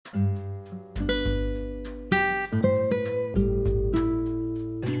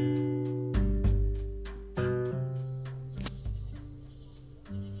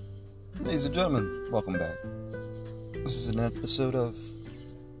and gentlemen, welcome back. This is an episode of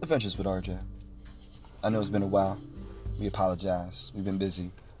Adventures with RJ. I know it's been a while. We apologize. We've been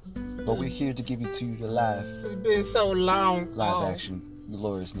busy. But we're here to give you the live It's been so long. action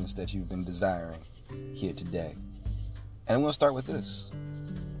gloriousness that you've been desiring here today. And I'm going to start with this.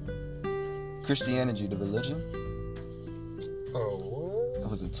 Christianity, the religion, what? it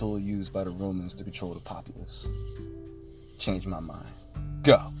was a tool used by the Romans to control the populace. Change my mind.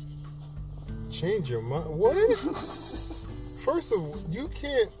 Go. Change your mind? What? First of all,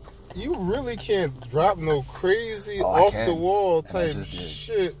 you really can't drop no crazy off the wall type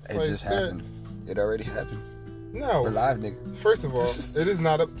shit. It like just that. happened. It already happened. No. We're live, nigga. First of all, it is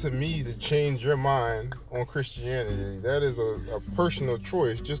not up to me to change your mind on Christianity. That is a personal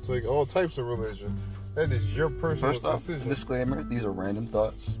choice, just like all types of religion. That is your personal First off, decision. disclaimer, these are random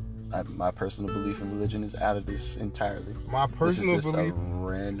thoughts. My personal belief in religion is out of this entirely. My personal this is just belief. a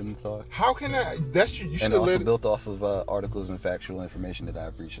random thought. How can I? That's you should And have also let built off of articles and factual information that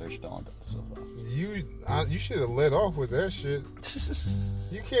I've researched on. So you should have let off with that shit.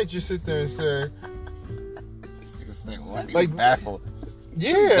 You can't just sit there and say, like baffled.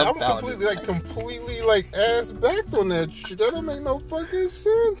 yeah, I'm completely ass backed on that shit. That don't make no fucking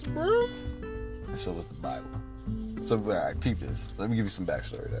sense, bro. And so was the Bible. So, all right, peep this. Let me give you some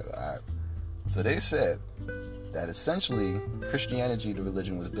backstory to that. All right. So they said that essentially Christianity, the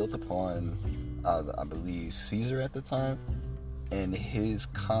religion, was built upon, I believe, Caesar at the time, and his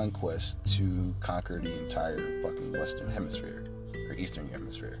conquest to conquer the entire fucking Western Hemisphere or Eastern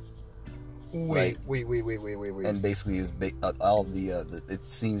Hemisphere. Wait. And basically, it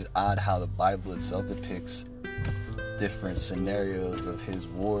seems odd how the Bible itself depicts different scenarios of his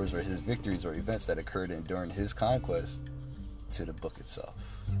wars or his victories or events that occurred during his conquest to the book itself.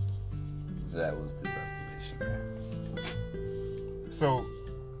 That was the revelation, man. So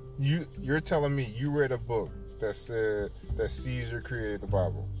you're telling me you read a book that said that Caesar created the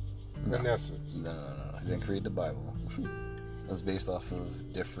Bible? No. In essence. No. He didn't create the Bible. It was based off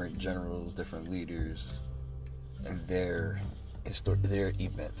of different generals, different leaders, and their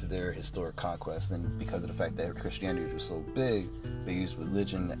events, their historic conquests. And because of the fact that Christianity was so big, they used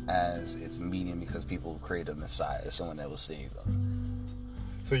religion as its medium because people created a Messiah, someone that will save them.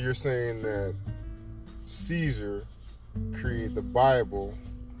 So you're saying that Caesar created the Bible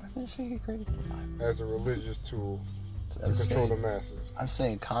I didn't say he created the Bible as a religious tool to control the masses. I'm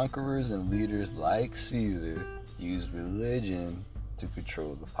saying conquerors and leaders like Caesar used religion to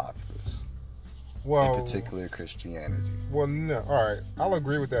control the populace. Well, in particular, Christianity. Well, no. All right. I'll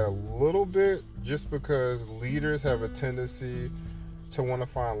agree with that a little bit, just because leaders have a tendency to want to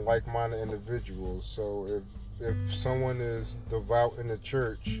find like-minded individuals. So if someone is devout in the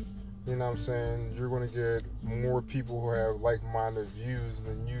church, you know what I'm saying, you're going to get more people who have like-minded views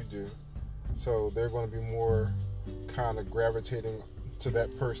than you do. So they're going to be more kind of gravitating to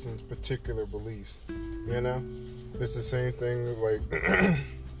that person's particular beliefs. You know? It's the same thing like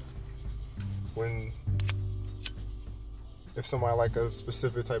if somebody like a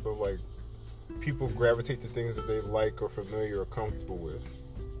specific type of people gravitate to things that they like or familiar or comfortable with,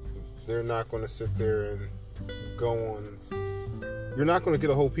 they're not going to sit there and go on. You're not going to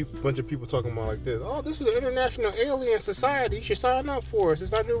get a whole bunch of people talking about like this. Oh, this is an international alien society. You should sign up for us.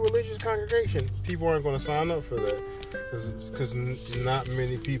 It's our new religious congregation. People aren't going to sign up for that because not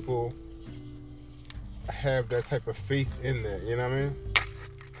many people have that type of faith in that. You know what I mean?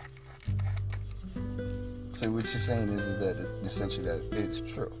 So what you're saying is that essentially that it's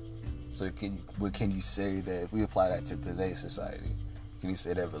true. So what can you say that if we apply that to today's society, can you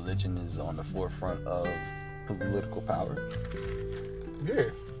say that religion is on the forefront of political power? Yeah.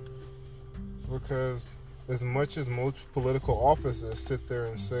 Because as much as most political offices sit there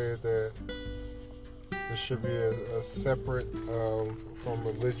and say that there should be a separate from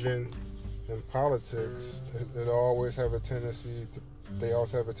religion and politics, they always have a tendency to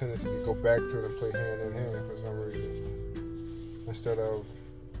go back to it and play hand in hand for some reason. Instead of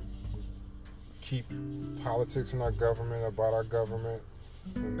keep politics in our government about our government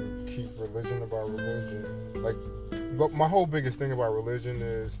and keep religion about religion. Look, my whole biggest thing about religion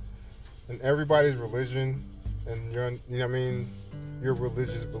is, in everybody's religion and your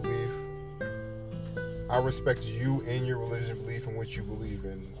religious belief, I respect you and your religious belief in what you believe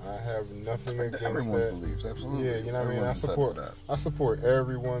in. I have nothing against everyone's that. Beliefs, absolutely. Yeah, you know what I mean? I support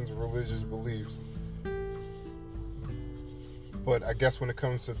everyone's religious beliefs. But I guess when it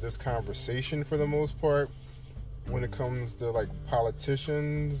comes to this conversation, for the most part, when it comes to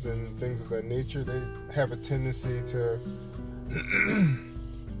politicians and things of that nature, they have a tendency to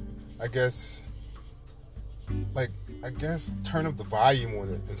I guess I guess, turn up the volume on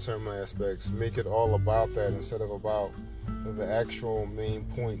it in certain aspects. Make it all about that instead of about the actual main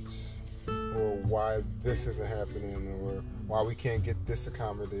points, or why this isn't happening, or why we can't get this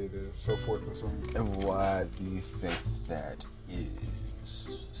accommodated, so forth and so on. And why do you think that is? Let's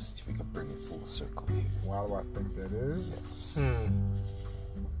see if we can bring it full circle here. Why do I think that is? Yes.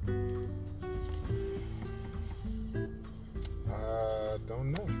 I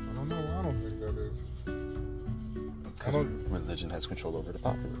don't know. I don't know why I don't think that is. Because religion has control over the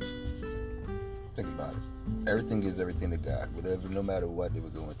populace. Think about it. Everything is everything to God. Whatever, no matter what, they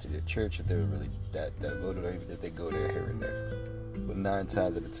would go into their church if they were really that devoted, or even if they go there here and there. But 9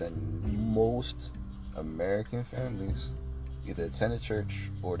 times out of 10, most American families either attend a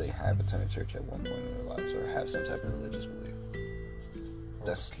church or they have attended church at one point in their lives, or have some type of religious belief.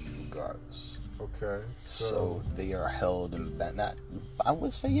 That's regardless. Okay. So they are held in not. I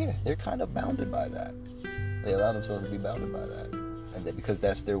would say, yeah, they're kind of bounded by that. They allow themselves to be bounded by that, and that because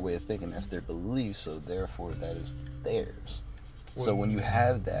that's their way of thinking, that's their belief. So therefore, that is theirs. So when you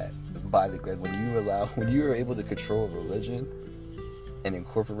have that, when you are able to control religion and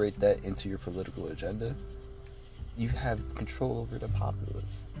incorporate that into your political agenda, you have control over the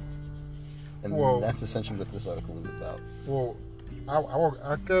populace, and that's essentially what this article is about. Well,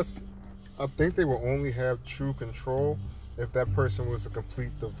 I guess I think they will only have true control if that person was a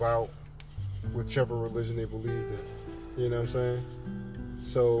complete devout, whichever religion they believed in. You know what I'm saying?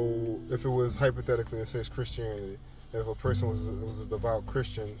 So if it was, hypothetically, let's say it's Christianity, if a person was a devout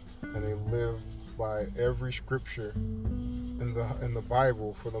Christian and they lived by every scripture in the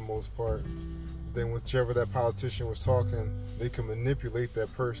Bible for the most part, then whichever that politician was talking, they can manipulate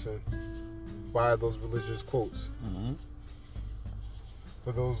that person by those religious quotes. Mm-hmm.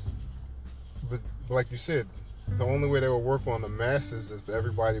 But like you said, the only way they will work on the masses is if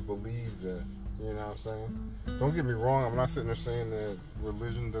everybody believed that. You know what I'm saying? Don't get me wrong, I'm not sitting there saying that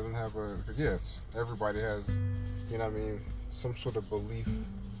religion doesn't have yes, everybody has, you know what I mean, some sort of belief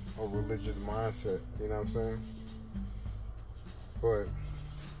or religious mindset, you know what I'm saying? But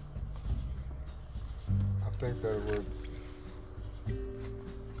I think that it would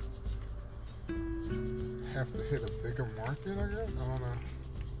have to hit a bigger market, I guess? I don't know.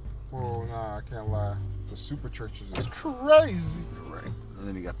 Well, nah, I can't lie. The super churches is crazy. Right. And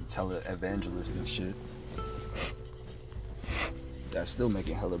then you got the tele-evangelist and shit. They're still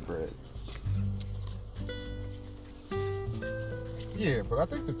making hella bread. Yeah, but I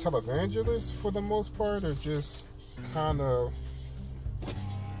think the televangelists, for the most part, are just kind of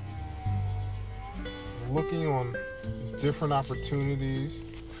looking on different opportunities.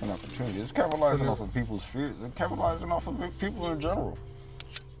 Different opportunities. It's capitalizing off of people's fears. It's capitalizing off of people in general.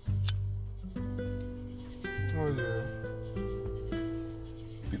 Oh, yeah.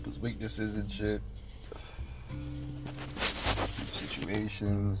 People's weaknesses and shit.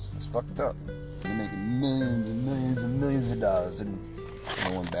 Situations. It's fucked up. They're making millions and millions and millions of dollars and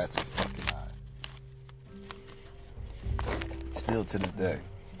no one bats a fucking eye. Still to this day.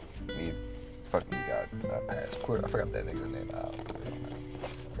 Me fucking got passport. I forgot that nigga's name.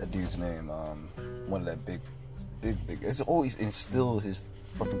 That dude's name. One of that big. It's always, and still his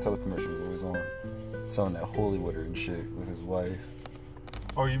fucking telecommercial is always on. Selling that holy water and shit with his wife.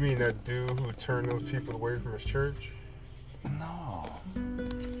 Oh, you mean that dude who turned those people away from his church? No.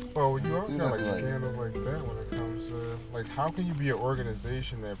 Oh, you always got like scandals like that when it comes to, like, how can you be an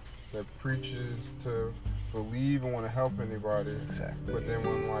organization that preaches to believe and want to help anybody, exactly, but then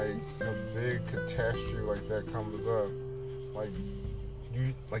when like a big catastrophe like that comes up,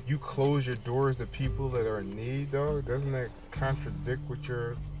 you close your doors to people that are in need, dog? Doesn't that contradict what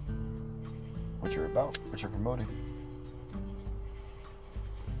you're about, what you're promoting?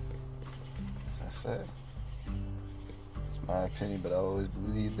 As I said, it's my opinion, but I always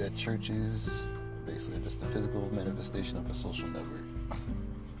believe that church is basically just a physical manifestation of a social network.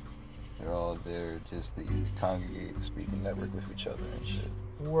 They're all there just to congregate, speak, and network with each other and shit.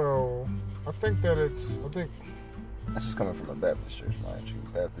 Well, I think this is coming from a Baptist church, mind you.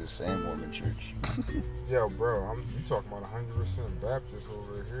 Baptist and Mormon church. Yo, bro, you talking about 100% Baptist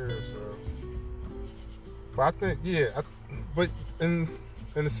over here, so. But I think, yeah, but in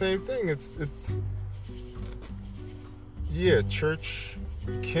the same thing, it's church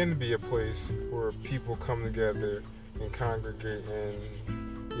can be a place where people come together and congregate and,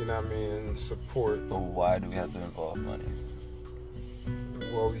 you know what I mean, support. But why do we have to involve money?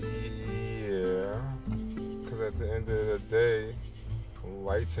 Well, yeah, because at the end of the day,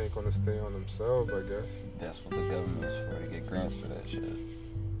 lights ain't gonna stay on themselves, I guess. That's what the government is for, to get grants for that shit.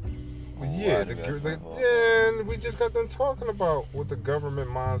 Yeah, and we just got done talking about what the government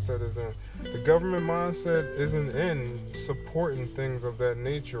mindset is in. The government mindset isn't in supporting things of that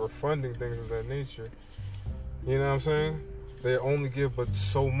nature or funding things of that nature. You know what I'm saying? They only give but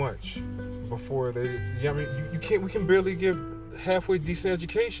so much before they. Yeah, I mean, you can't. We can barely give halfway decent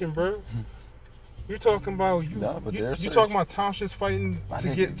education, bro. You're talking about you talking about townships fighting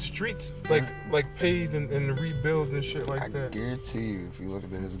to get streets like paved and rebuild and shit like that. I guarantee you, if you look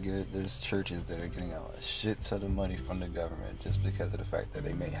at there's churches that are getting a shit ton of money from the government just because of the fact that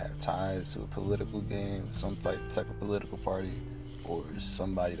they may have ties to a political game, some type of political party, or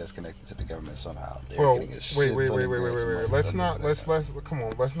somebody that's connected to the government somehow. Wait. Let's not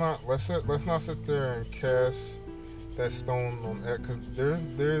sit there and cast that stone on that, because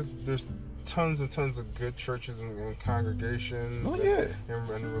there's tons and tons of good churches and congregations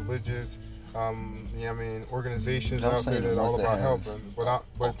and religious organizations out there that are all about helping. But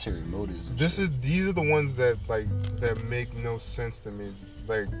ulterior motives. These are the ones that make no sense to me.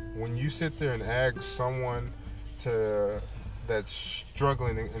 Like, when you sit there and ask someone that's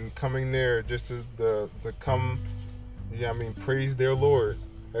struggling and coming there just to come, praise their Lord.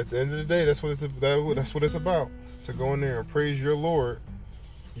 At the end of the day, that's what it's about. To go in there and praise your Lord.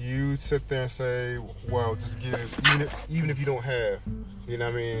 You sit there and say, well, just give, even if you don't have,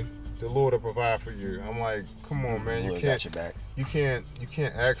 the Lord will provide for you. I'm like, come on, man, you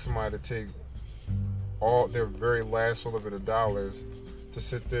can't ask somebody to take all their very last little bit of dollars to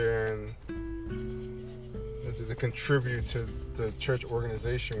sit there and to contribute to the church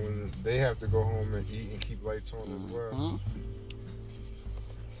organization when they have to go home and eat and keep lights on as well. Mm-hmm.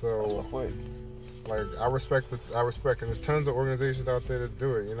 So, that's my point. Like, I respect, and there's tons of organizations out there that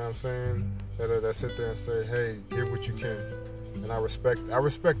do it. You know what I'm saying? That sit there and say, "Hey, give what you can," and I respect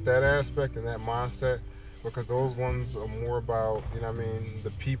that aspect and that mindset, because those ones are more about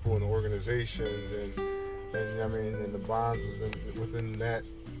the people and the organizations and and the bonds within that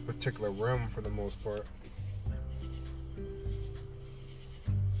particular realm for the most part.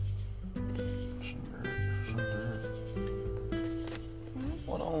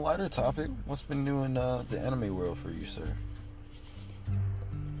 Well, on a lighter topic, what's been new in the anime world for you, sir?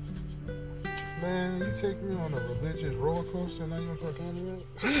 Man, you take me on a religious roller coaster and now you want to talk anime?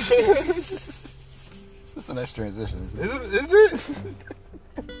 That's a nice transition, isn't it? Is it?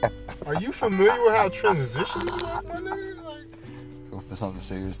 Are you familiar with how transitions work, my nigga? Go for something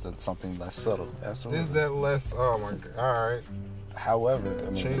serious to something less subtle. Absolutely. Is that less? Oh my god! All right. However,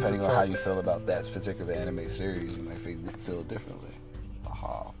 depending on how you feel about that particular anime series, you might feel differently.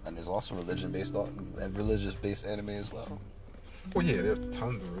 And there's also religious-based anime as well. Well, yeah, there's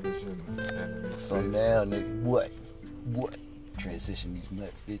tons of religion anime. So now, nigga, what? Transition these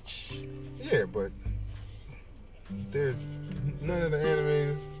nuts, bitch. Yeah, but there's none of the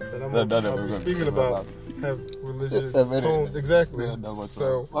animes that I'm speaking about have religious tones. Exactly.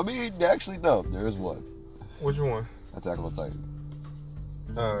 So, actually, no, there is one. Which one? Attack on Titan.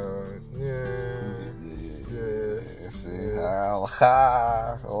 Yeah. See,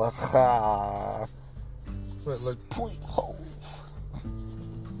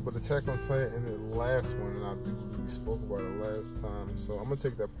 but Attack on Titan in the last one, and we spoke about it last time, so I'm gonna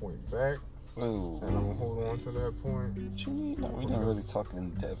take that point back. Ooh. And I'm gonna hold on to that point. What you mean? No, we didn't really talk in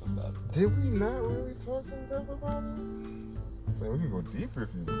depth about it. Did we not really talk in depth about it? So we can go deeper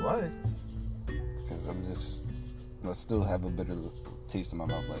if you like. Because I still have a bitter taste in my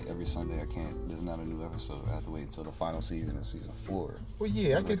mouth. Like, every Sunday there's not a new episode. I have to wait until the final season of season 4. Well,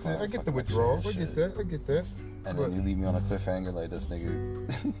 yeah, I get the withdrawal. I get that. And then you leave me on a cliffhanger like this nigga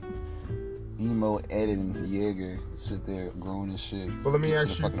emo Eden Yeager sit there growing and shit. But let me ask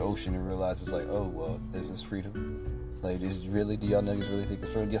you, the fucking ocean and realize it's like, oh well, this is freedom. Like, do y'all niggas really think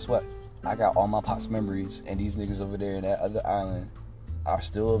it's freedom? Guess what? I got all my pops memories, and these niggas over there in that other island are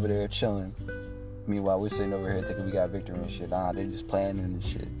still over there chilling. Meanwhile, we're sitting over here thinking we got victory and shit. Nah, they're just planning and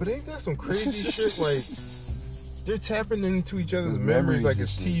shit. But ain't that some crazy shit? Like, they're tapping into each other's memories like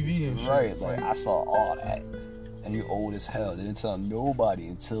it's TV and shit. Right, like, I saw all that. And you're old as hell. They didn't tell nobody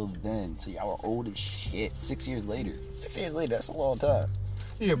until then. Till y'all were old as shit. 6 years later. 6 years later, that's a long time.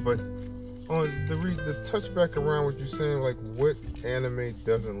 Yeah, but on the touch back around what you're saying, like, what anime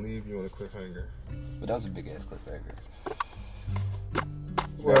doesn't leave you on a cliffhanger? But that was a big ass cliffhanger.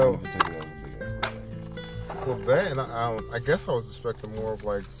 Well, in particular, that was a big ass cliffhanger. Well, that, and I guess I was expecting more of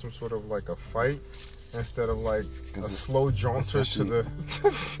like some sort of like a fight instead of like a slow jaunter to the.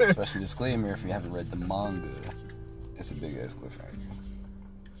 Especially disclaimer: if you haven't read the manga, it's a big ass cliffhanger.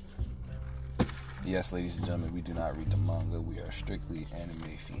 Yes, ladies and gentlemen, we do not read the manga. We are strictly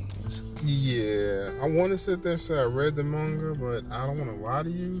anime fiends. Yeah, I want to sit there and say I read the manga, but I don't want to lie to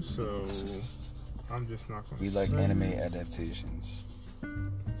you, so I'm just not going to. We like anime adaptations.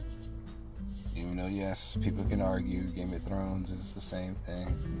 Even though, yes, people can argue Game of Thrones is the same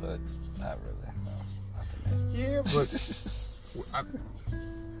thing, but not really. No, not to me. Yeah,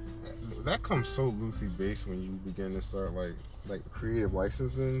 but that comes so loosely based when you begin to start like creative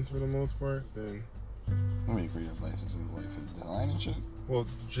licensing for the most part. Then how many creative licensing, like for design and shit? Well,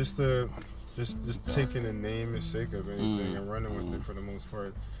 just taking the name and sake of anything and running with it for the most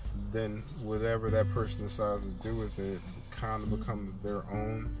part. Then whatever that person decides to do with it kind of becomes their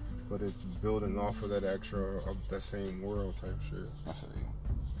own, but it's building off of that of that same world type shit. I feel you.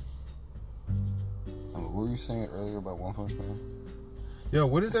 What were you saying earlier about One Punch Man? Yo,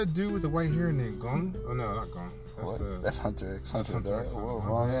 what does that do with the white hair name? Gong? Oh no, not Gong. That's Hunter X Hunter. Hunter X. Whoa,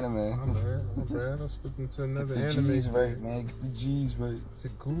 wrong anime. My bad. I slipped into another Get the anime. G's right, man. Get the G's right. Is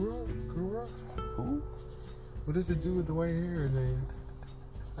it Gura? Who? What does it do with the white hair name?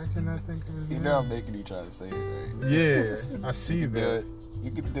 I cannot think of his name. You know I'm making you try to say it, right? Yeah, I see that.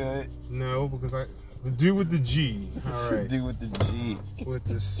 You can do it. No, because the dude with the G. All right. The dude with the G. With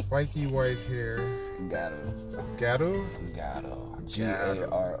the spiky white hair. Gato. Gato? Gato.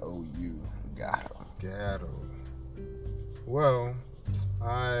 G-A-R-O-U. Gato. Gato. Well,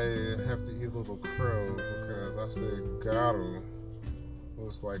 I have to eat a little crow because I said Gato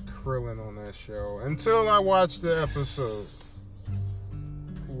was like Krillin on that show until I watched the episode.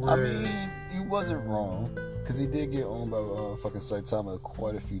 I mean, he wasn't wrong because he did get owned by fucking Saitama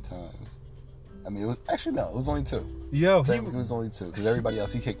quite a few times. I mean, it was only two. Yo, it was only two because everybody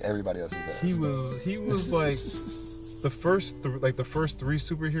else, he kicked everybody else's ass. He was like the first three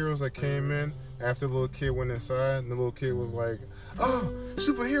superheroes that came in after the little kid went inside, and the little kid was like, "Oh,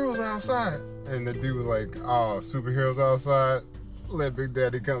 superheroes are outside," and the dude was like, "Oh, superheroes outside, let Big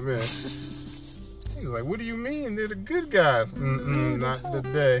Daddy come in." He was like, "What do you mean? They're the good guys." Not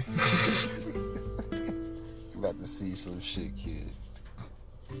today. You're about to see some shit, kid.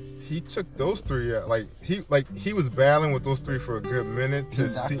 He took those three out. He was battling with those three for a good minute He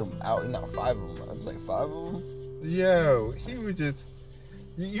knocked them out. He knocked 5 of them. It was like 5 of them. Yo, he was just.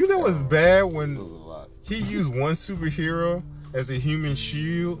 You know what's bad when That was a lot. he used one superhero as a human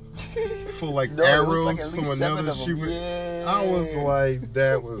shield for like arrows from another super. Yeah. I was like,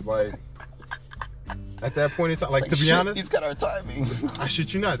 that was like. At that point in time, like to be honest, he's got our timing. I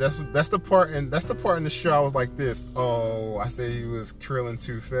shit you not. That's the part, and that's the part in the show I was like this. Oh, I said he was Krillin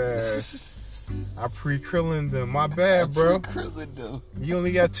too fast. I pre-Krillin them. My bad, bro. Pre-Krillin them. You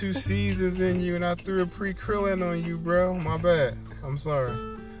only got 2 seasons in you, and I threw a pre-Krillin on you, bro. My bad. I'm sorry.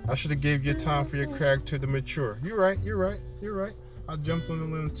 I should have gave you time for your character to mature. You're right. I jumped on the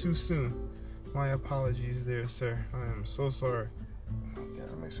limb too soon. My apologies there, sir. I am so sorry. Yeah,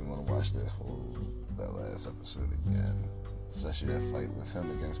 it makes me want to watch that last episode again. Especially that fight with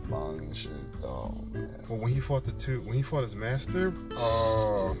him against Bong and shit. Oh man. Well, when he fought his master,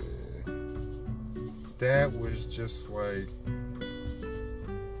 oh, that was just like,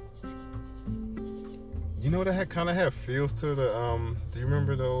 you know, that kind of had feels to the do you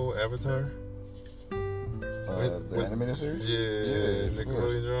remember the old Avatar? The animated series? Yeah,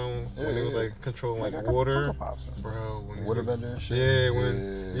 Nickelodeon drama. When they were like controlling like water, bro. Waterbender and shit. Yeah,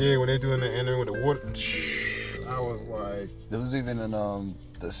 when they doing the anime with the water, I was like. There was even in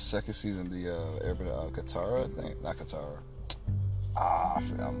the second season, the Airbender Katara, I think, not Katara. I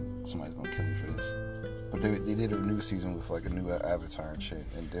forgot. Somebody's gonna kill me for this. But they did a new season with like a new avatar and shit,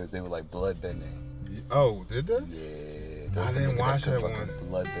 and they were like blood bending. Oh, did they? Yeah. I didn't watch that one.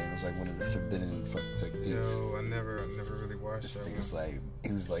 Blood bending was like one of the forbidden fucking techniques. Yo, I never really watched that one. It's like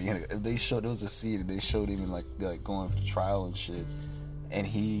he was like, you know, there was a scene and they showed him like going for the trial and shit, and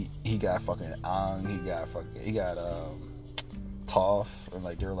he got fucking he got Toph, and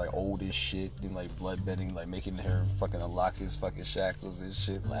like they were like old as shit and like blood bending, like making her fucking unlock his fucking shackles and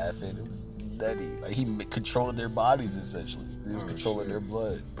shit, laughing. It was nutty. Like he controlled their bodies essentially. He was controlling their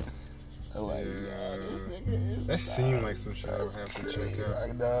blood. I'm like, this nigga. That seemed like some shit I would have to check out.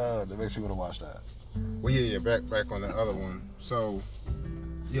 I know. That makes me want to watch that. Well, yeah. Back on the other one. So,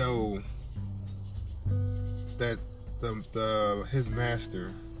 yo, that his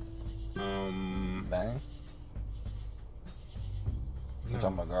master, Bang. No. You're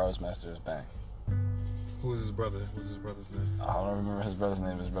talking about Garo's master is Bang. Who was his brother? What's his brother's name? I don't remember his brother's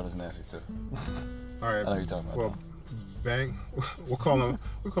name. His brother's nasty too. All right. I know you're talking about. Well, Bang. We'll call him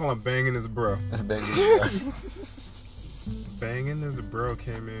banging his bro. That's Banging his bro. Banging his bro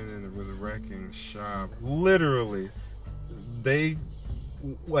came in and was wrecking shop. Literally, they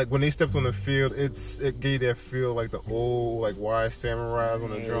like when they stepped on the field, it gave that feel like the old like wise samurais on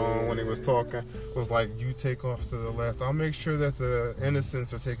the drone when they was talking. It was like, you take off to the left. I'll make sure that the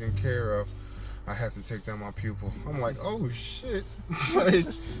innocents are taken care of. I have to take down my pupil. I'm like, oh shit. Like,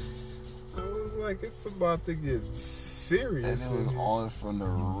 I was like, it's about to get serious. And it was on from the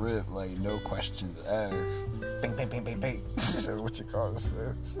rip, like no questions asked. Bing, bing, bing, bing, bing. That's what you call it.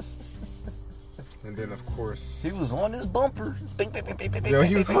 And then of course he was on his bumper. Bing, bing, bing, bing, bing, Yo,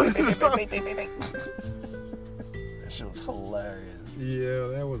 he was on his bumper. That shit was hilarious. Yeah,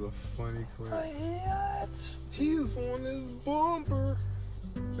 that was a funny clip. What? He was on his bumper.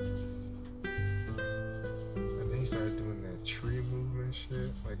 And then he started doing that tree movement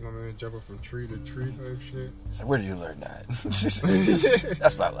shit. Like, you know what I mean? Jumping from tree to tree type shit. So where did you learn that?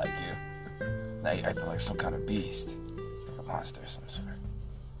 That's not like you. Now you're acting like some kind of beast. Like a monster of some sort.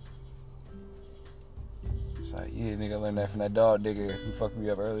 It's like, yeah, nigga, I learned that from that dog nigga who fucked me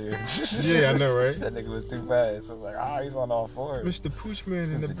up earlier. Yeah, I know, right? That nigga was too fast. I was like, he's on all fours. Mr.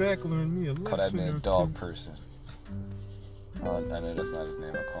 Poochman in the back learned me a lesson. Call that man dog person. I know that's not his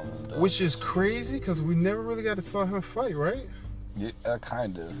name. I call him dog. Which is crazy because we never really got to saw him fight, right? Yeah,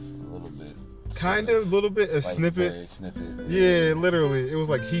 kind of, a little bit. Kind of, a little bit, a like snippet. Snippet. Yeah, literally. It was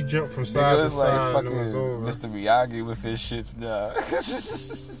like he jumped from side to side like and it was over. Mr. Miyagi with his shits now.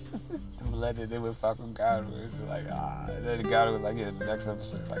 Blended in with fucking God was like, and then the guy was like, in the next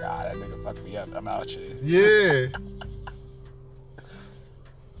episode, it's like, that nigga fucked me up. I'm out here. Yeah.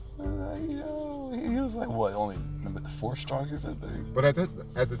 He was like, what, only number 4 strongest, I think. But at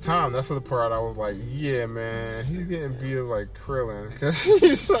the time, that's the part I was like, yeah, man, he's getting beat like Krillin. Because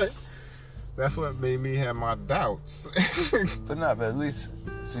he's like, that's what made me have my doubts. But at least,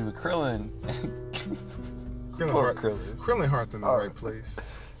 see, with Krillin, Krillin heart's in the right place.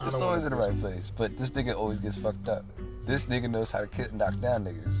 It's always in the right place, but this nigga always gets fucked up. This nigga knows how to knock down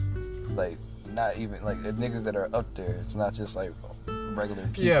niggas. Like, not even, like, the niggas that are up there. It's not just, like, regular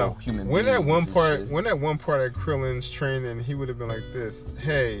people, human beings. When that one part at Krillin's training, he would have been like this.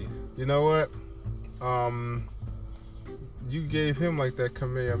 Hey, you know what? You gave him, like, that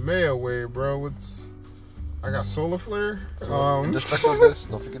Kamehameha way, bro. I got Solar Flare. Destructo Disc.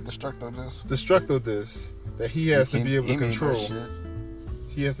 Don't forget Destructo Disc. Destructo Disc. That he has to be able to control.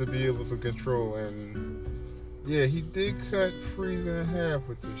 He has to be able to control, and yeah, he did cut Frieza in half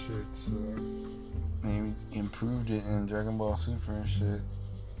with this shit. So he improved it in Dragon Ball Super and shit.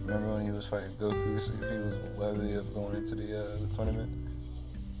 Remember when he was fighting Goku, so if he was worthy of going into the tournament?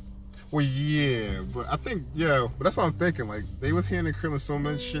 Well, yeah, but I think but that's what I'm thinking. Like, they was handing Krillin so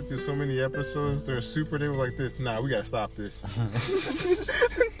much shit through so many episodes during Super. They was like this. Nah, we gotta stop this.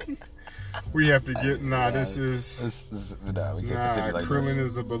 We have to get this is we can't continue like Krillin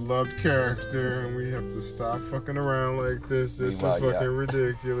this. is a beloved character, and we have to stop fucking around like this. This is fucking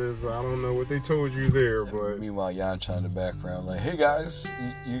ridiculous. I don't know what they told you there, but meanwhile, Yamcha in the background, like, hey guys,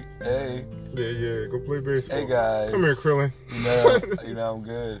 hey, go play baseball. Hey guys, come here, Krillin. You know I'm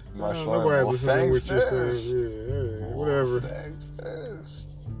good. Nobody listening to what you're saying. Yeah, whatever.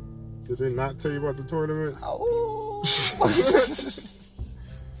 Did they not tell you about the tournament? Oh.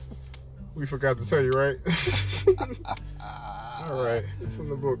 We forgot to tell you, right? All right, it's in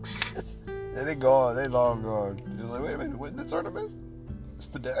the books. They gone. They long gone. You're like, wait a minute, what, the tournament? It's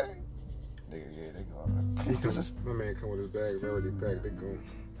today? They gone. My man come with his bags already packed. They go.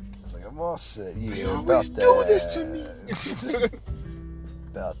 It's like, I'm all set. Yeah, they about always that. Do this to me.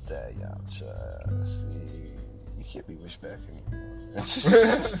 About that, Yamcha. See, you can't be wished back anymore.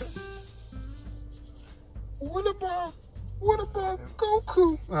 What about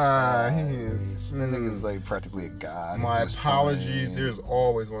Goku? He is. That nigga's like practically a god. My apologies. There's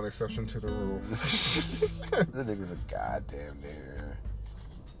always one exception to the rule. That nigga's a goddamn near.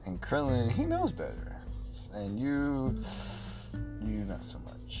 And Krillin, he knows better. And you not so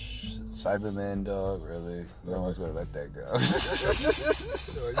much. Cyberman, dog, really? No one's gonna let that go.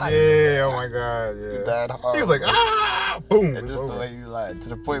 Yeah, oh my god, yeah. That hard. He was like, boom. And just the way you lied. To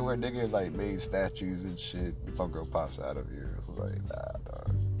the point where niggas like made statues and shit. Funko Pops out of you. I was like, nah,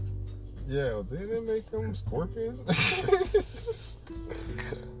 dog. Yeah, well, didn't they make them Scorpion?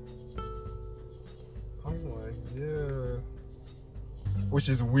 I'm like, yeah. Which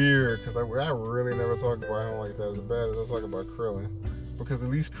is weird, because I really never talk about him like that as bad as I talk about Krillin. Because at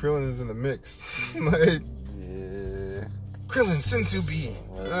least Krillin is in the mix. Like, yeah. Krillin Senzu Bean.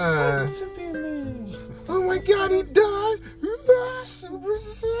 Senzu Bean. Oh my god, he died! Super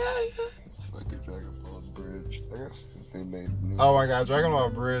Saiyan! Fucking Dragon Ball Bridge. I guess they made. Oh my god, Dragon Ball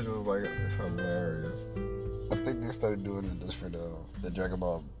Bridge was like, it's hilarious. I think they started doing it just for the Dragon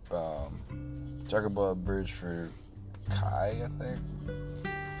Ball Bridge for Kai, I think.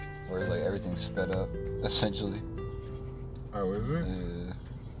 Where it's like everything's sped up, essentially. Oh, is it? Yeah.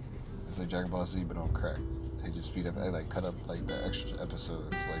 It's like Dragon Ball Z, but on crack. They just speed up, they like cut up like the extra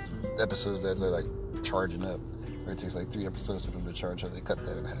episodes. Like the episodes that they're like charging up. Where it takes like 3 episodes for them to charge up, they cut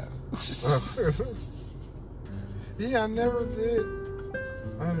that in half. Yeah, I never did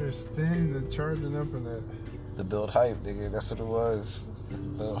understand the charging up in that. The build hype, nigga. That's what it was. It's just the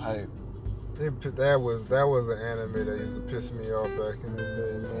build hype. That was an anime that used to piss me off back in the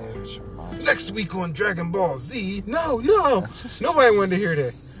day, man. Next week on Dragon Ball Z. No. Nobody wanted to hear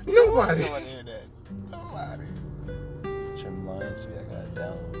that. Nobody. wanted to hear that. Nobody. It reminds me, I gotta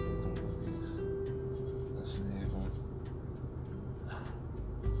download those movies. Let's save them.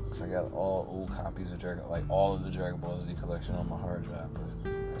 Cause I got all old copies of all of the Dragon Ball Z collection on my hard drive,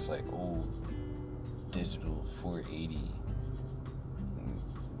 but it's like old digital 480.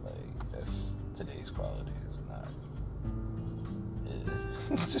 Like that's today's quality is not.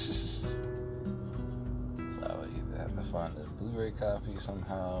 Yeah. So I would either have to find a Blu-ray copy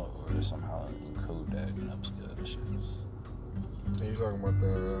somehow, or somehow encode that and upscale the shit. And you talking about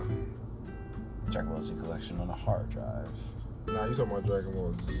the Dragon Ball Z collection on a hard drive. Nah, you talking about Dragon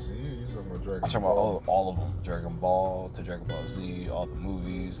Ball Z? You talking about Dragon I'm talking Ball? about all of them. Dragon Ball to Dragon Ball Z, all the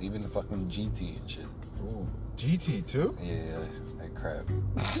movies, even the fucking GT and shit. Ooh, GT too? Yeah, that crap.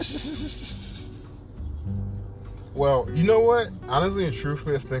 Well, you know what? Honestly and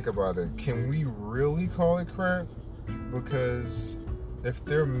truthfully, let's think about it. Can we really call it crap? Because if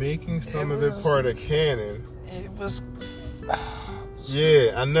they're making some of it part of canon, It was.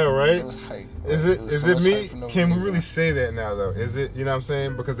 yeah, I know, right? It was hype. Is It was it so much me? hype for no Can we reason. really say that now though? Is it, you know what I'm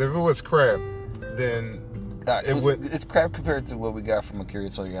saying? Because if it was crap, then It's crap compared to what we got from Akira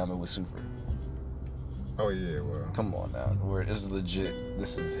Toriyama with Super. oh yeah, well. Come on now, where this is legit.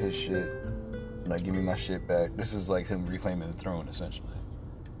 This is his shit. Like, give me my shit back. This is like him reclaiming the throne, essentially.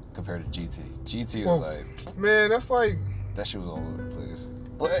 Compared to GT. GT was like, Man, that's like that shit was all over the place.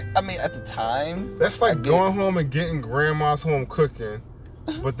 But I mean, at the time, going home and getting grandma's home cooking,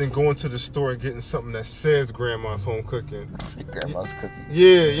 but then going to the store and getting something that says grandma's home cooking. Grandma's cookie.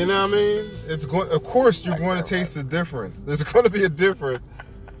 Yeah, you know what I mean? It's going. Of course, you're Like going to grandma. taste the difference. There's going to be a difference.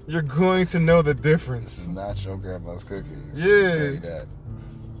 You're going to know the This difference. is not your grandma's cookies. Yeah. I'll tell you that.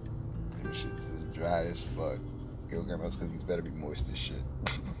 Your shit's as dry as fuck. Your grandma's cookies better be moist as shit.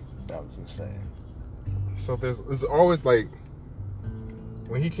 I'm just saying. So there's always like,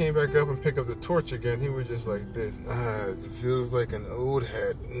 when he came back up and picked up the torch again, he was just like this. It feels like an old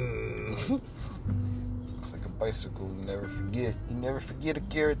hat. It's like a bicycle. You never forget. You never forget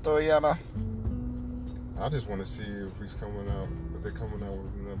Akira Toriyama. I just want to see if he's coming out. If they're coming out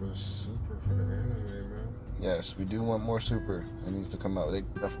with another super for the anime, man. Yes, we do want more Super. It needs to come out.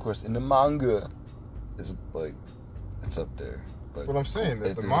 Of course, in the manga, it's like it's up there. But What I'm saying, that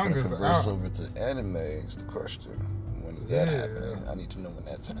if the it's gonna manga's converse out. over to anime is the question. When is that Yeah. happening? I need to know when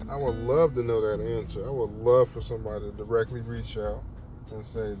that's happening. I would love to know that answer. I would love for somebody to directly reach out and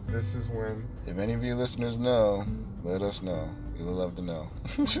say, this is when. If any of you listeners know, let us know. We would love to know.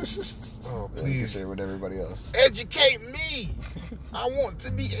 Oh, Then we can please. share with everybody else. Educate me! I want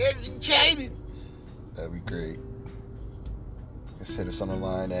to be educated! That'd be great. Just hit us on the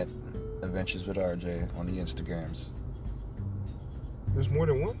line at Adventures with RJ on the Instagrams. There's more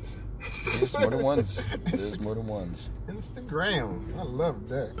than once? There's more than ones. There's more than ones. Instagram. I love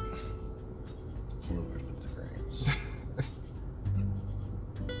that. Fluid Instagrams.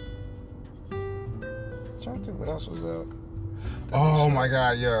 Trying to think what else was out. Oh my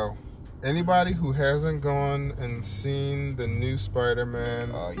god, yo. Anybody who hasn't gone and seen the new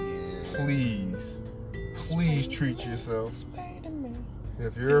Spider-Man, Oh yeah. please treat yourself.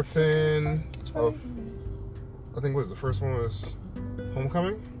 If you're a fan of, I think the first one was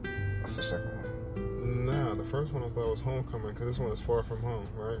Homecoming? What's the second one? Nah, the first one I thought was Homecoming, because this one is Far From Home,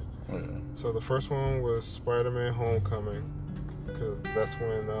 right? Yeah. So the first one was Spider-Man Homecoming, because that's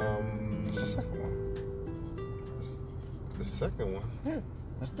when, What's the second one? the second one. Yeah,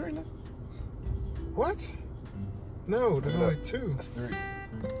 that's 3 now. What? No, there's Look it only up. 2. That's 3.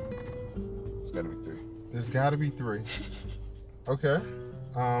 It's gotta be 3. There's gotta be 3. Okay.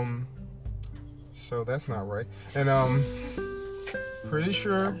 So that's not right. And pretty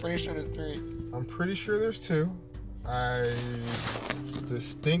sure I'm pretty sure there's 3. I'm pretty sure there's 2. I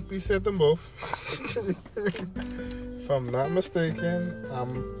distinctly said them both. If I'm not mistaken,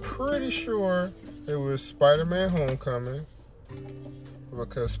 I'm pretty sure it was Spider-Man Homecoming,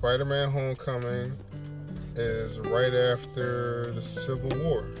 because Spider-Man Homecoming is right after the Civil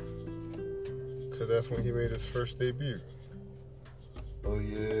War, because that's when he made his first debut Oh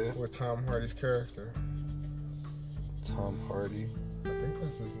yeah. with Tom Hardy's character. Tom Hardy. I think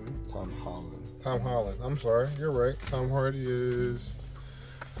that's his name. Tom Holland. Tom Holland. I'm sorry. You're right. Tom Hardy is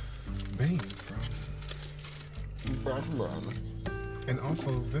Bane from. And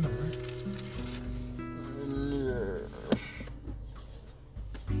also Venom, right? Yeah.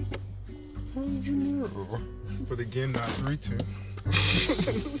 How did you know? But again, not 3-2.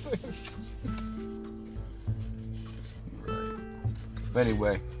 Right. But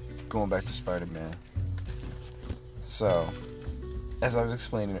anyway, going back to Spider-Man. So, as I was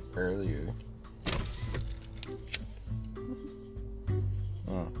explaining earlier,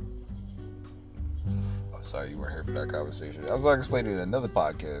 I'm sorry you weren't here for that conversation. I was like explaining in another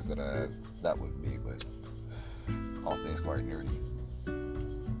podcast that I had, not with me, but all things quite nerdy.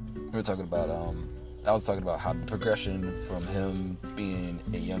 We were talking about, I was talking about how the progression from him being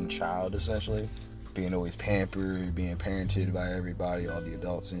a young child, essentially, being always pampered, being parented by everybody, all the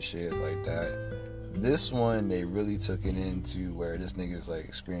adults and shit like that. This one, they really took it into where this nigga's like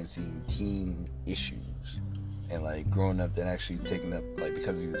experiencing teen issues and like growing up, then actually taking up, like,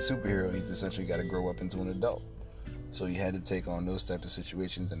 because he's a superhero, he's essentially got to grow up into an adult. So he had to take on those types of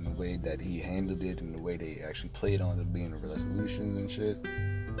situations, and the way that he handled it and the way they actually played on the being resolutions and shit.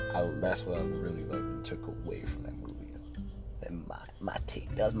 That's what I really loved and took away from that movie. And my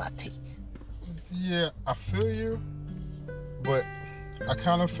take. That was my take. Yeah, I feel you, but I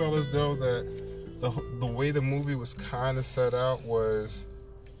kind of felt as though that the way the movie was kind of set out was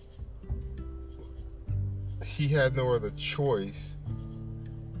he had no other choice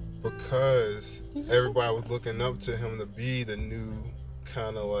because everybody was looking up to him to be the new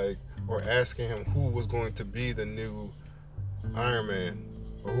kind of like, or asking him who was going to be the new Iron Man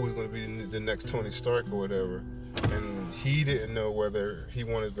or who was going to be the next Tony Stark or whatever. And he didn't know whether he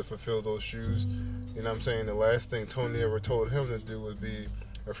wanted to fulfill those shoes. You know what I'm saying? The last thing Tony ever told him to do was be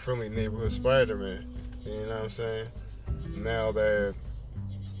a friendly neighborhood Spider-Man. You know what I'm saying? Now that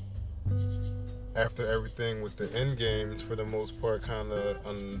after everything with the end games for the most part kind of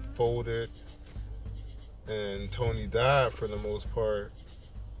unfolded and Tony died for the most part,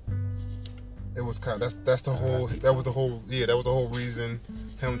 it was kind of, that was the whole reason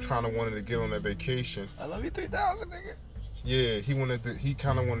him trying to wanted to get on that vacation. I love you 3000, nigga. Yeah, he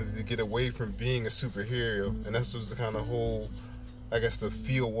kind of wanted to get away from being a superhero, and that's just the kind of whole, I guess, the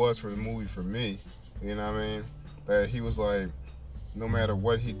feel was for the movie for me. You know what I mean? That he was like, no matter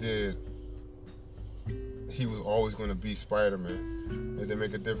what he did, he was always going to be Spider-Man. It didn't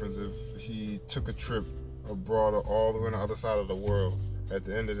make a difference if he took a trip abroad or all the way on the other side of the world. At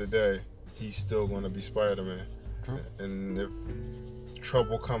the end of the day, he's still going to be Spider-Man. True. And if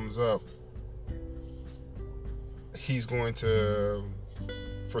trouble comes up, he's going to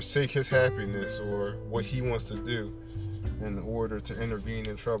forsake his happiness or what he wants to do in order to intervene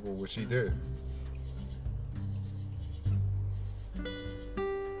in trouble, which he did.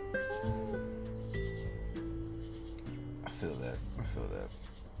 I feel that.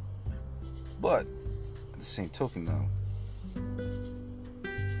 But at the same token, though,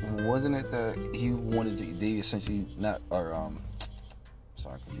 wasn't it that he wanted to? They essentially sorry, I'm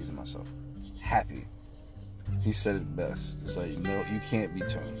confusing myself. Happy. He said it best. It's like, no, you can't be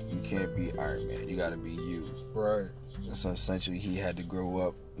Tony. You can't be Iron Man. You gotta be you. Right. And so essentially, he had to grow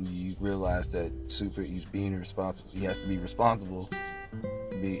up. And you realize that he's being responsible. He has to be responsible,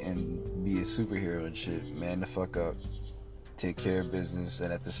 be a superhero and shit. Man the fuck up. Take care of business,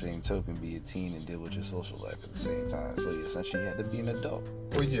 and at the same token, be a teen and deal with your social life at the same time. So you essentially had to be an adult.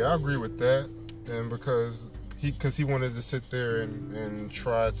 Well, yeah, I agree with that. And because he wanted to sit there and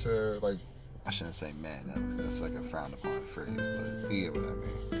try to, like, I shouldn't say man, that's like a frowned upon phrase, but you get what I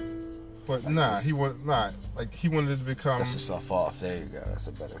mean. But like he wanted to become. Dust yourself off. There you go. That's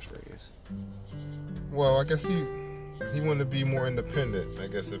a better phrase. Well, I guess he wanted to be more independent, I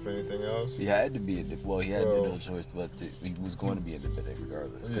guess, if anything else. He had to be he had no choice, but he was going to be independent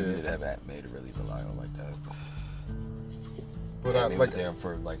regardless, because he didn't have Aunt May to really rely on like that. But Aunt May was there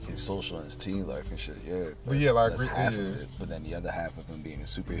for like his social and his teen life and shit, yeah. But yeah, like, that's half of it. But then the other half of him being a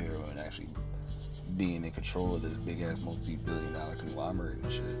superhero and actually being in control of this big ass multi-billion-dollar conglomerate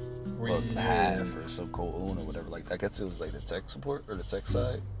and shit. Well, half or so co-own or whatever. Like, I guess it was like the tech support or the tech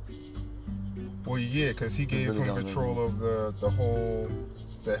side. Well, yeah, because he gave him control of that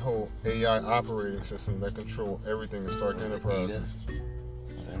whole AI operating system that controlled everything in Stark Enterprise.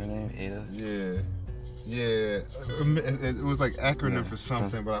 Was that her name? Ada? Yeah. It was like acronym for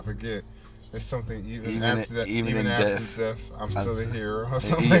something, but I forget. It's something even after death, I'm still the hero or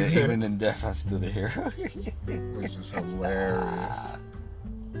something like that. Even in death, I'm still the hero. Which was hilarious.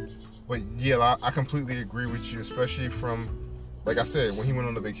 But yeah, I completely agree with you, especially from like I said, when he went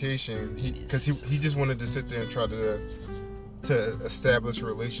on the vacation, because he just wanted to sit there and try to establish a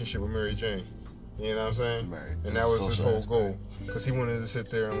relationship with Mary Jane. You know what I'm saying? Right. And that was his whole goal. Because he wanted to sit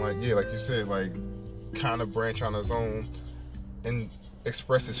there and, like, yeah, like you said, like, kind of branch on his own and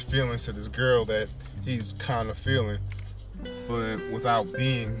express his feelings to this girl that he's kind of feeling, but without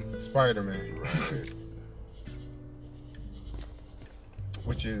being Spider-Man. Right.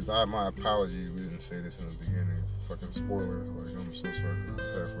 Which is, my apology, we didn't say this in the beginning. Fucking spoilers. Like, I'm so sorry.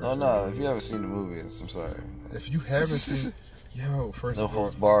 Oh, no, if you haven't seen the movies, I'm sorry. If you haven't seen... Yo, first no of all...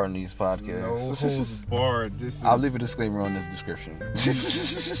 holds barred on these podcasts. No holds barred. I'll leave a disclaimer on the description.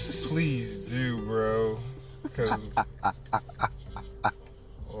 Please do, bro. Because...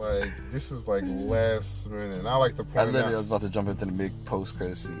 like, this is like last minute. And I like to point out... I was about to jump into the big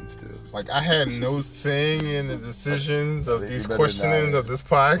post-credit scenes, too. Like, I had no saying in the decisions of these questionings of this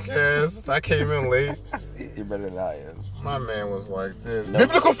podcast. I came in late. You're better than I am. My man was like this. No.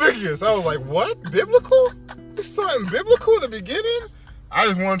 Biblical figures. I was like, what? Biblical? We starting biblical at the beginning? I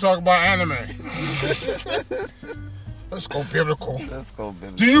just want to talk about anime. Let's go biblical. Let's go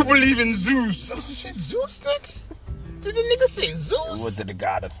biblical. Do you believe in Zeus? Oh, shit, Zeus, nigga? Did the nigga say Zeus? What did the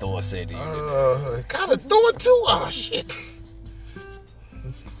god of Thor say to you? God of Thor too? Oh, shit.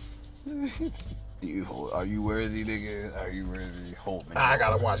 Are you worthy, nigga? Are you worthy? Hope me. I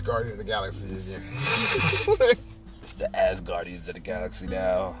gotta watch Guardians of the Galaxy again. It's the Asgardians of the Galaxy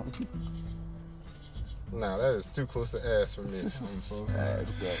now. Nah, that is too close to ass for me. I'm so sorry.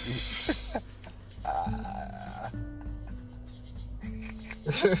 Asgardians.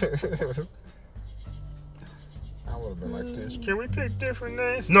 I would have been like this. Can we pick different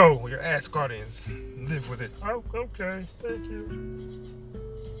names? No, you're Asgardians. Live with it. Oh, okay. Thank you.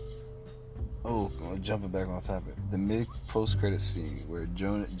 Oh, jumping back on topic. The mid post-credit scene where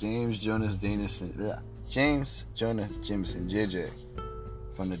James Jonah Jameson, JJ,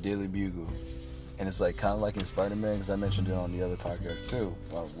 from the Daily Bugle. And it's like kind of like in Spider-Man, because I mentioned it on the other podcast too,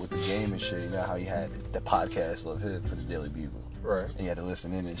 with the game and shit. You know how he had the podcast of him for the Daily Bugle. Right. And you had to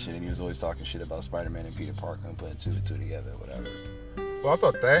listen in and shit, and he was always talking shit about Spider-Man and Peter Parker and putting two and two together, whatever. Well, I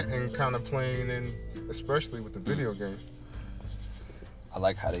thought that and kind of playing in, especially with the video game. I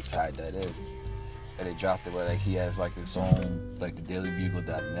like how they tied that in. And they dropped it where like he has like his own, like the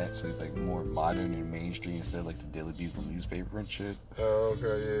dailybugle.net, so he's like more modern and mainstream instead of like the Daily Bugle newspaper and shit. Oh,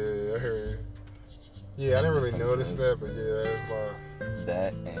 okay, yeah, I hear you. Yeah, I didn't really notice that, but yeah, that's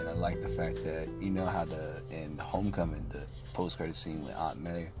that, and I like the fact that, you know how in Homecoming, the post-credit scene with Aunt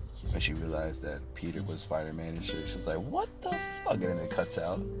May, when she realized that Peter was Spider-Man and shit, she was like, what the fuck? And then it cuts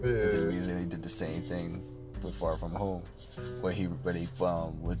out. Yeah. And he did the same thing with Far From Home,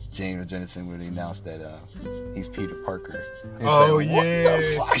 with James Jensen, when he announced that he's Peter Parker. He's oh, like, what yeah.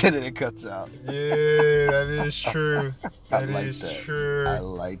 the fuck? And then it cuts out. Yeah, that is true. That is true. I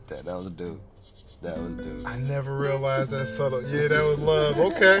like that. That was dope. I never realized that subtle. Yeah, that was love.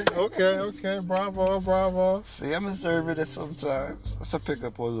 Okay. Bravo. See, I'm observant at sometimes. I pick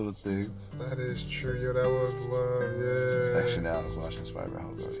up on little things. That is true. Yeah, that was love. Yeah. Actually, now I was watching Spider-Man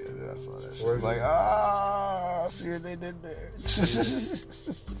Homecoming the other day. I saw that shit. I Was was like, see what they did there.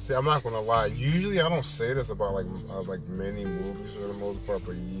 See, I'm not gonna lie. Usually, I don't say this about like many movies for the most part,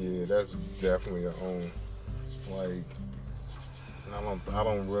 but yeah, that's definitely a own. Like, and I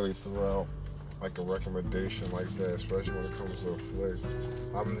don't really throw out like a recommendation like that, especially when it comes to a flick.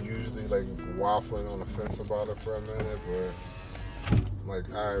 I'm usually like waffling on the fence about it for a minute, but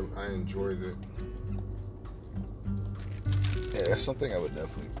like I enjoyed it. Yeah, that's something I would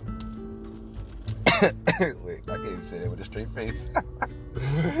definitely. Wait, I can't even say that with a straight face.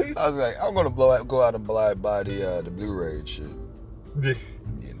 I was like, I'm gonna go out and buy the Blu-ray and shit. Yeah.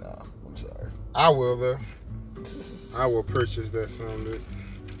 You know, I'm sorry. I will though. I will purchase that someday.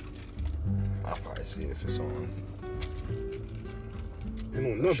 I'll probably see it if it's on. And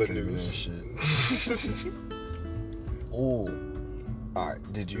on another news. Shit. Ooh.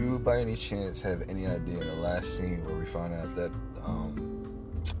 Alright, did you by any chance have any idea in the last scene where we found out that, oh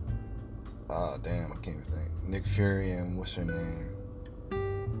damn, I can't even think. Nick Fury and what's her name?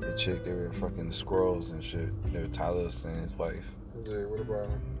 The chick, they were fucking squirrels and shit. They were Talos and his wife. Yeah, what about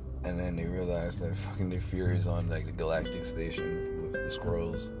him? And then they realized that fucking Nick Fury's on like the Galactic Station with the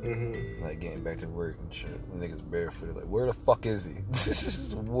squirrels, like getting back to work and shit. The niggas barefooted, like, where the fuck is he?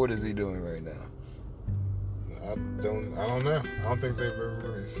 What is he doing right now? I don't know. I don't think they've ever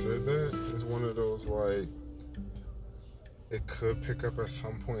really said that. It's one of those like it could pick up at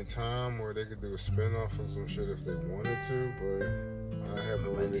some point in time, or they could do a spin-off or some shit if they wanted to, but I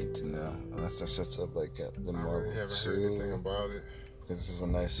haven't really. I need to know. Unless that sets up like the Marvel I really haven't heard anything about it. this is a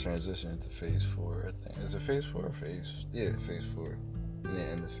nice transition into Phase 4, I think. Is it Phase 4 or Phase? Yeah, Phase 4. And then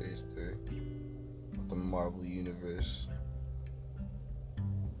end of Phase 3. Of the Marvel Universe.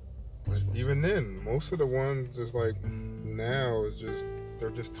 But even then, most of the ones just like now is just they're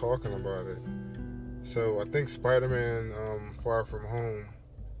just talking about it. So I think Spider-Man Far From Home,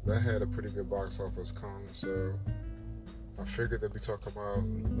 that had a pretty good box office count. So I figured they'd be talking about.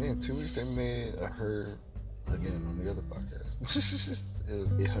 Man, 2 weeks they made, I heard again on the other podcast. It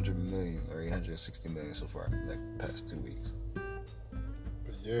was 800 million or 860 million so far in the past 2 weeks.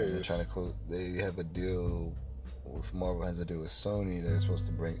 But yeah, They're trying to close. They have a deal with Marvel, has a deal with Sony that's supposed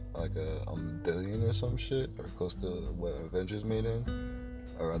to bring like a billion or some shit, or close to what Avengers made in,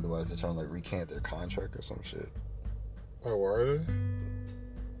 or otherwise they're trying to like recant their contract or some shit. Oh, are they?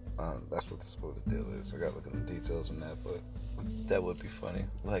 That's what the supposed deal is. I gotta look at the details on that, but that would be funny.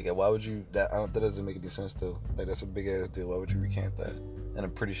 Like, why would you? That doesn't make any sense though. Like, that's a big ass deal. Why would you recant that? And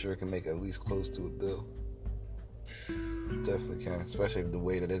I'm pretty sure it can make at least close to a bill. Definitely can, especially the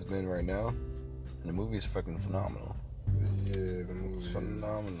way that it's been right now. And the movie's fucking phenomenal. Yeah, the movie It's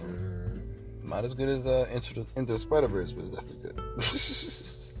phenomenal. Good. Not as good as Into the Spider-Verse, but it's definitely good.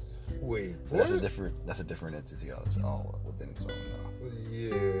 Wait, what? That's a different entity all within its own now.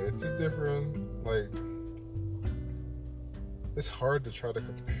 Yeah, it's a different, like, it's hard to try to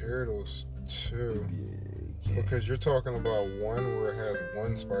compare those two. Yeah, Because you're talking about one where it has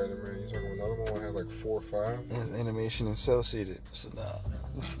one Spider-Man, you're talking about another one where it has like 4 or 5. it's animation and cell shaded, so nah.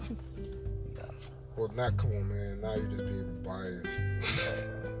 Well, come on, man, now you're just being biased.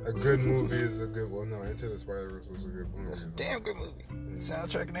 A good movie is a good one. No, Into the Spider-Verse was a good movie. That's a damn good movie.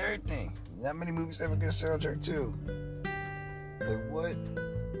 Soundtrack and everything. Not many movies have a good soundtrack too. Like what?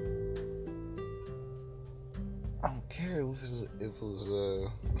 I don't care if it was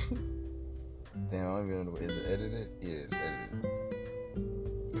damn, I don't even know. Is it edited? Yeah, it's edited.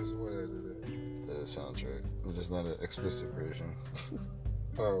 Just what edited? The soundtrack. It's just not an explicit version.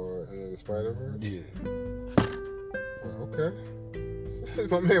 Oh, Into the Spider-Verse? Yeah. Well, okay.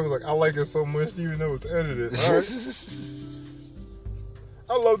 My man was like, I like it so much even though it's edited. All right.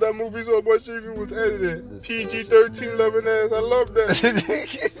 I love that movie so much even was edited. PG-13 loving ass. I love that.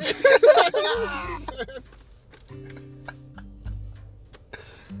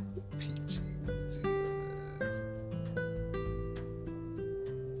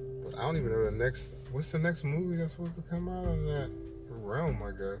 But I don't even know what's the next movie that's supposed to come out in that realm,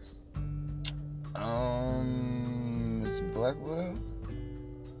 I guess. It's Black Widow.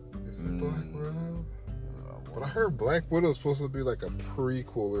 Is it Black Widow? But I heard Black Widow's supposed to be like a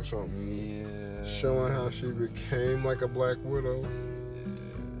prequel or something. Yeah. Showing how she became like a Black Widow.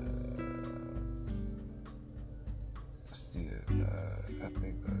 I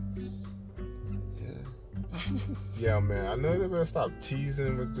think that's. Yeah. Yeah, man. I know they better stop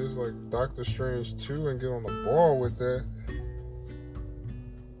teasing with just like Doctor Strange 2 and get on the ball with that.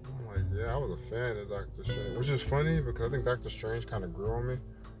 I'm like, yeah, I was a fan of Doctor Strange. Which is funny because I think Doctor Strange kind of grew on me.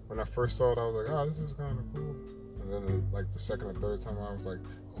 When I first saw it, I was like, oh, this is kind of cool. And then, like, the second or third time, I was like,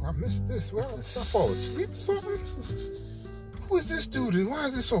 oh, I missed this. Well, did I fall asleep or something? Who is this dude and why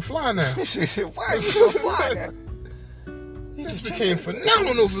is this so fly now? Why is it so fly now? This became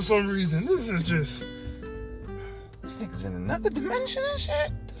phenomenal for some reason. This is just... This nigga's in another dimension and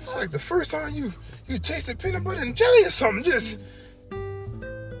shit. It's like the first time you tasted peanut butter and jelly or something. Just...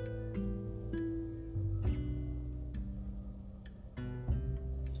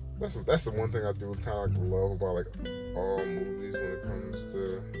 That's the one thing I do kind of like love about like all movies when it comes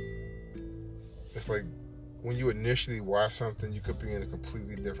to. It's like when you initially watch something, you could be in a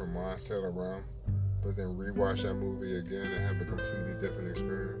completely different mindset around, but then rewatch that movie again and have a completely different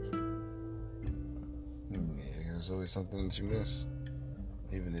experience. Yeah, there's always something that you miss,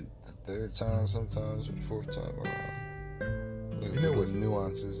 even the third time, sometimes, or the fourth time around. You know what's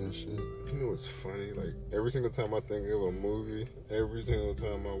nuances and shit. You know what's funny? Like every single time I think of a movie, every single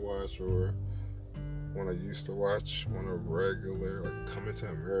time I watch, or when I used to watch on a regular, like Coming to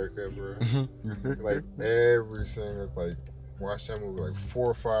America, bro. Like every single, like watch that movie like 4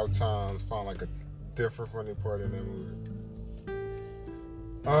 or 5 times, find like a different funny part in that movie.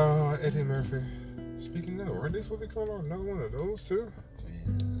 Eddie Murphy. Speaking of, aren't they supposed to be coming out another one of those too?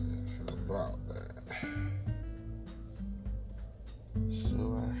 Yeah. About that. So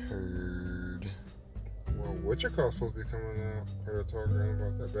I heard. Well, Witcher Call's supposed to be coming out. Heard her talking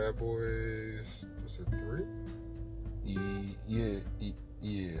about that Bad Boys. Was it 3? Yeah. 3.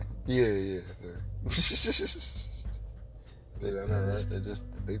 Yeah, I know, right? I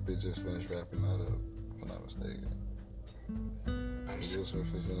think they just finished wrapping that up, if I'm not mistaken. Will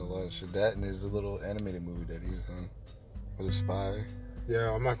Smith is in a lot of shit. That and there's a little animated movie that he's in. With a spy.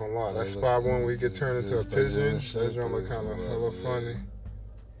 Yeah, I'm not gonna lie. That Like, spy let's- one where you get turned into a yeah, pigeon, shit, that joint look kind of hella funny.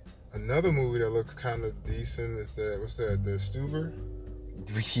 Another movie that looks kind of decent is that, what's that, The Stuber?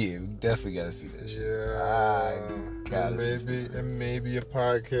 Yeah, we definitely gotta see that shit. Yeah. gotta see It may be a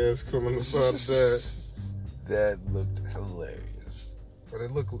podcast coming about that. That looked hilarious. But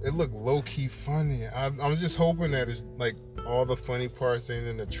it looked low key funny. I'm just hoping that it's like all the funny parts ain't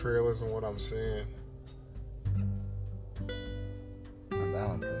in the trailers and what I'm saying. I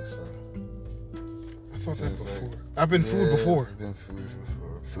don't think so. I thought that It's before. like- I've been fooled before. I've been fooled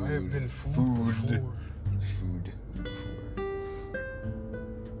before. I have been fooled Food. before. Food before.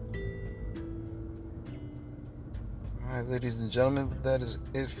 Alright, ladies and gentlemen, that is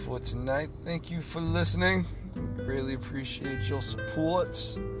it for tonight. Thank you for listening. Really appreciate your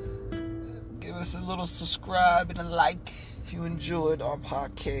support. Give us a little subscribe and a like if you enjoyed our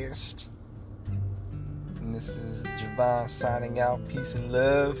podcast. And this is Javon signing out. Peace and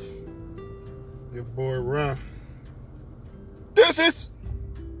love. Your boy Ron. This is